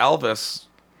that Elvis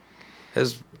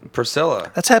is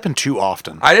Priscilla. That's happened too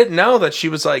often. I didn't know that she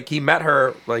was like, he met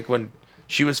her like when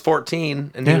she was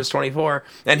 14 and he Yeah. was 24.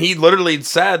 And he literally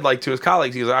said like to his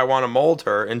colleagues, he was like, I want to mold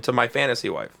her into my fantasy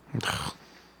wife.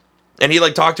 And he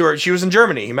like talked to her. She was in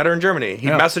Germany. He met her in Germany. He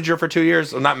messaged her for 2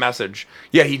 years. Well, not message.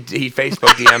 Yeah, he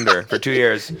Facebook DM'd her for 2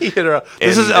 years. He hit her up.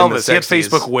 This In- is in Elvis. the He had 60s.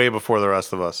 Facebook way before the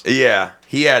rest of us. Yeah,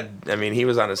 he had. I mean, he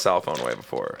was on his cell phone way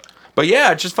before. But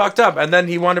yeah, it just fucked up. And then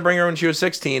he wanted to bring her when she was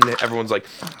 16. Everyone's like,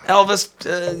 Elvis,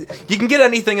 you can get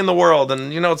anything in the world,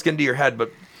 and you know it's getting to your head,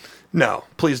 but no,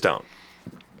 please don't.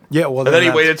 Yeah, well, And then he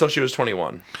waited until she was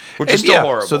 21, which is still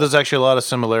horrible. So there's actually a lot of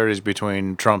similarities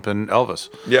between Trump and Elvis.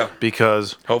 Yeah.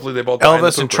 Because Hopefully they both die in the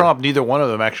Elvis and pooper. Trump, neither one of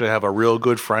them actually have a real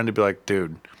good friend to be like,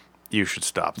 dude, you should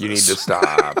stop this. You need to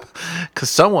stop. Because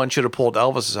someone should have pulled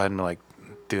Elvis aside and been like,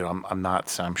 dude,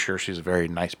 I'm sure she's a very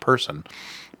nice person,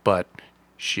 but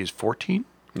she's 14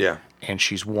 Yeah. and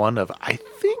she's one of, I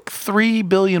think, 3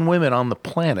 billion women on the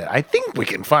planet. I think we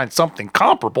can find something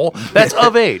comparable that's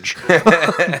of age.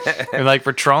 And like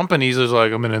for Trump, and he's just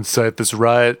like, I'm going to incite this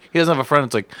riot. He doesn't have a friend.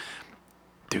 It's like,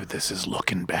 dude, this is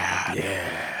looking bad.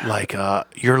 Yeah. Like,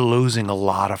 you're losing a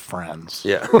lot of friends.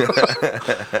 Yeah.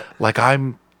 Like,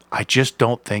 I just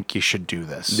don't think you should do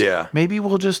this. Yeah. Maybe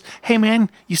we'll just, hey man,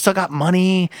 you still got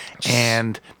money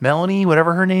and Melanie,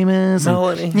 whatever her name is. and-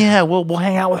 Melanie. yeah, we'll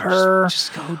hang out with her.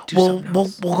 just go do we'll something we'll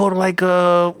else. we'll go to like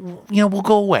we'll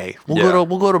go away. Yeah.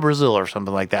 We'll go to Brazil or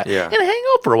something like that. Yeah. And hang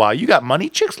out for a while. You got money,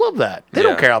 chicks love that. They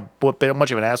don't Yeah. care how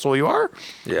much of an asshole you are.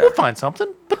 Yeah. We'll find something,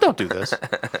 but don't do this.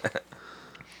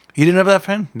 You didn't have that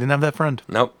friend? You didn't have that friend?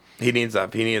 Nope. He needs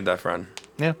that. He needed that friend.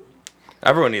 Yeah.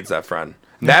 Everyone needs that friend.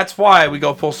 That's why we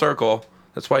go full circle.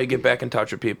 That's why you get back in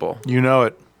touch with people. You know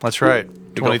it. That's right. go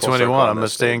full circle 2021. on I'm going to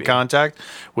this, stay in baby. contact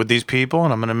with these people,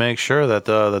 and I'm going to make sure that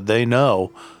that they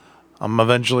know. I'm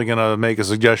eventually going to make a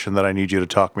suggestion that I need you to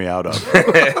talk me out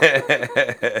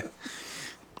of.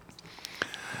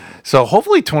 So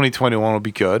hopefully 2021 will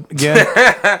be good. Again,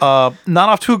 not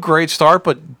off to a great start,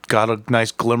 but got a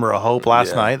nice glimmer of hope last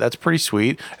Yeah. night. That's pretty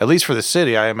sweet. At least for the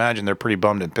city. I imagine they're pretty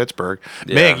bummed in Pittsburgh.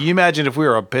 Yeah. Meg, you imagine if we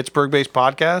were a Pittsburgh-based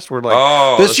podcast? We're like,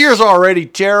 Oh, this this- year's already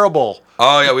terrible.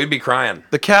 Oh yeah, we'd be crying.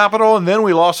 The Capitol, and then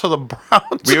we lost to the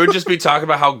Browns. We would just be talking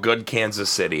about how good Kansas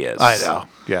City is. I know.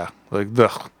 Yeah. Like,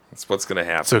 That's what's gonna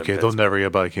happen. it's okay. They'll never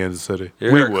get by Kansas City.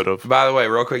 You We hear- would have. By the way,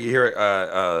 real quick, you hear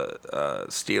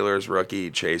Steelers rookie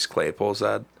Chase Claypool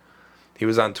said he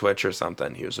was on Twitch or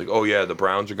something. He was like, "Oh yeah, the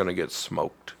Browns are gonna get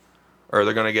smoked, or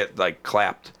they're gonna get like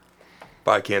clapped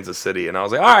by Kansas City." And I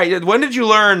was like, "All right, when did you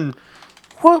learn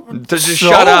What? to just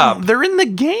shut up?" They're in the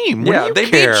game. What do Yeah, you they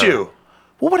care? beat you.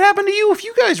 Well, what happened to you if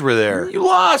you guys were there? You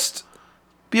lost.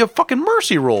 Be a fucking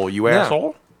mercy roll, you Yeah.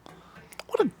 asshole.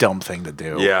 What a dumb thing to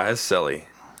do. Yeah, it's silly.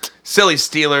 Silly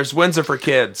Steelers. Wins are for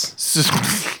kids.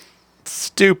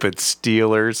 Stupid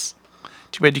Steelers.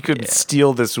 Too bad you couldn't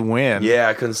steal this win. Yeah,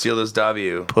 I couldn't steal this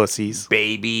W. Pussies.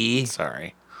 Baby.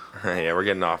 Sorry. Yeah, we're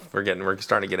getting off. We're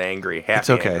starting to get angry. Happy It's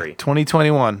okay. angry.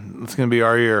 2021. It's going to be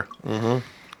our year. Mm-hmm.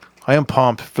 I am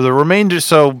pumped for the remainder.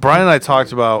 So Brian and I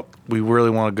talked about we really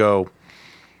want to go,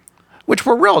 which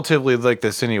we're relatively like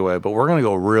this anyway, but we're going to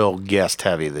go real guest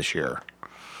heavy this year.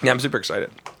 Yeah, I'm super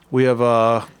excited. We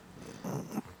have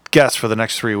guests for the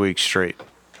next 3 weeks straight.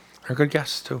 They're good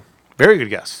guests too. Very good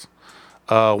guests.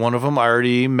 One of them I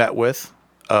already met with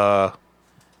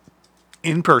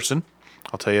in person.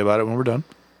 I'll tell you about it when we're done.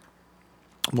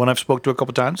 One I've spoke to a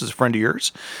couple times is a friend of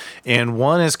yours, and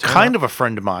one is kind of a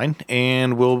friend of mine,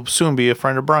 and will soon be a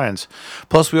friend of Brian's.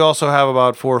 Plus, we also have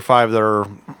about 4 or 5 that are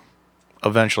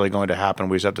eventually going to happen.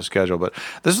 We just have to schedule, but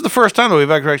this is the first time that we've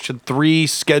actually 3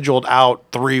 scheduled out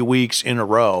 3 weeks in a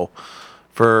row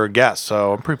for guests.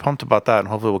 So I'm pretty pumped about that, and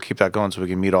hopefully we'll keep that going so we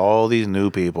can meet all these new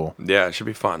people. Yeah, it should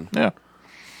be fun. Yeah,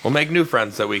 We'll make new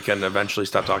friends that we can eventually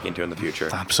stop talking to in the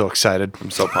future. I'm so excited. I'm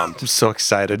so pumped. I'm so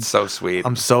excited. So sweet.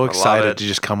 I'm so I love excited it. to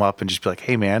just come up and just be like,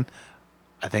 hey, man,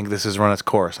 I think this has run its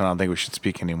course, and I don't think we should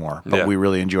speak anymore. But Yeah. we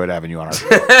really enjoyed having you on our show.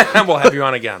 We'll have you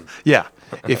on again. Yeah.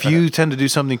 If you tend to do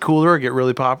something cooler or get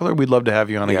really popular, we'd love to have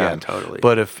you on Yeah, again. totally.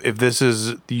 But if this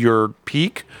is your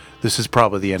peak, this is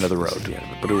probably the end of the road. Yeah,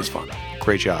 but it was fun.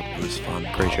 Great job. It was fun.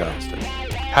 Great job.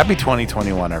 Happy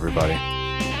 2021, everybody.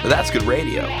 But that's good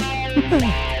radio.